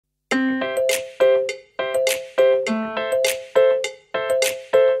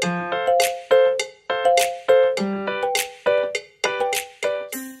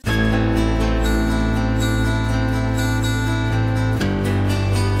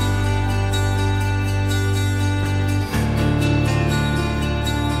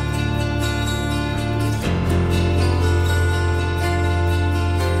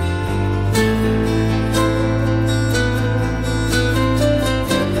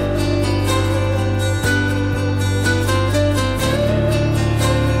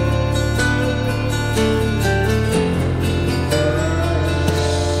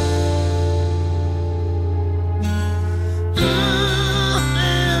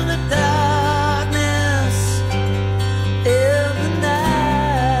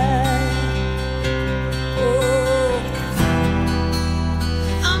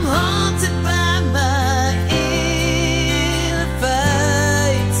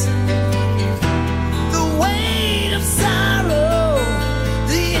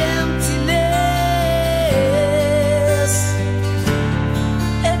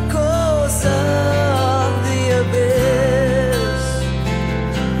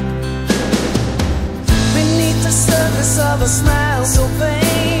of a smile so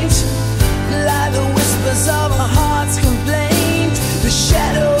faint, like the whispers of a heart's complaint. The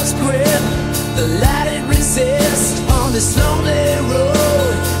shadows grip, the light it resists on this lonely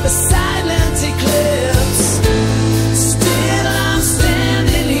road, a silent eclipse. Still I'm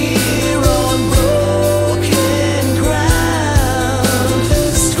standing here on broken ground,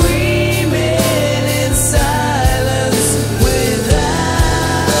 screaming in silence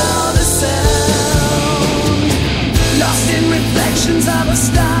without a sound. Lost in reflections of a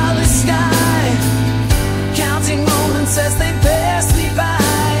starless sky, counting moments as they pass me by.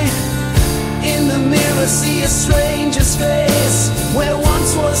 In the mirror see a stranger's face, where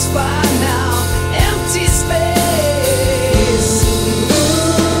once was fire, now empty space.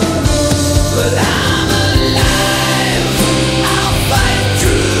 But I'm alive, I'll fight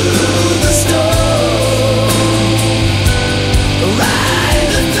through the storm, ride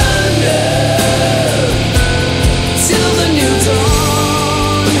the thunder till the new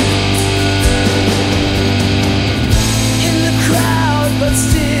dawn. In the crowd but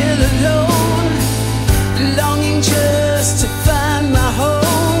still alone, longing just to find my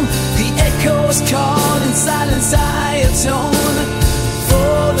home. The echoes called in silence I atone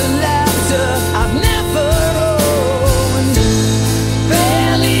for the laughter I've never owned.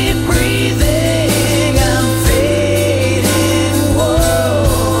 Barely breathing, I'm fading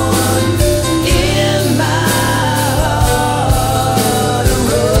worn. In my heart a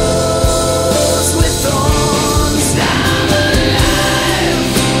rose with thorns. I'm alive,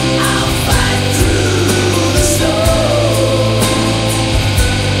 I'll fight through the storm,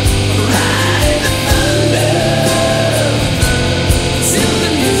 ride the thunder till the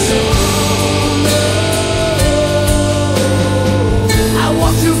new dawn. I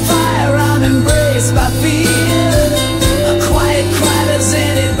walk through fire, I'm embraced by fear. A quiet cry, does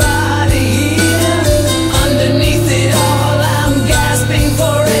anybody hear? Underneath it all, I'm gasping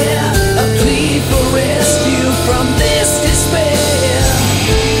for air, a plea for rescue from this despair.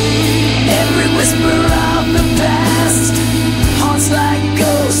 Every whisper of the past haunts like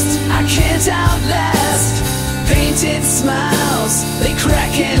ghosts I can't outlast. Painted smiles, they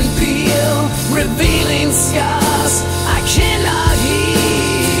crack and peel, revealing scars I cannot heal.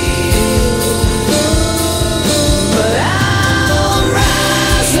 But I'll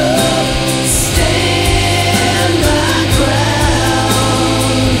rise up, stand my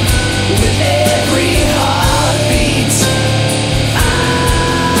ground. With every heartbeat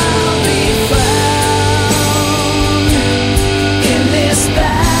I'll be found. In this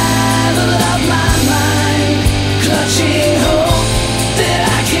battle of my mind, clutching hope that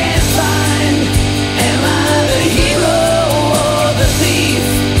I can't find. Am I the hero or the thief,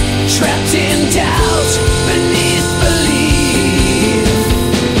 trapped in doubt beneath belief?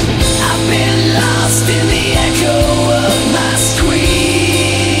 I've been lost in the echo of my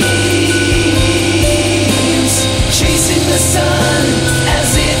screams, chasing the sun as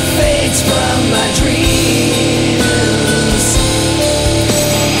it fades from my dreams.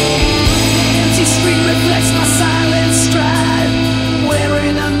 Empty street reflects my silent stride,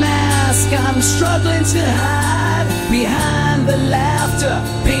 wearing a mask I'm struggling to hide. Behind the laughter,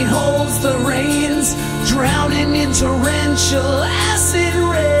 pain holds the reins, drowning in torrential acid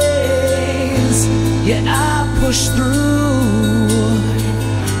rains. Yet I push through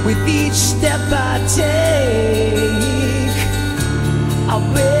with each step I take. I'll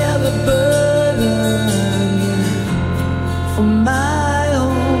bear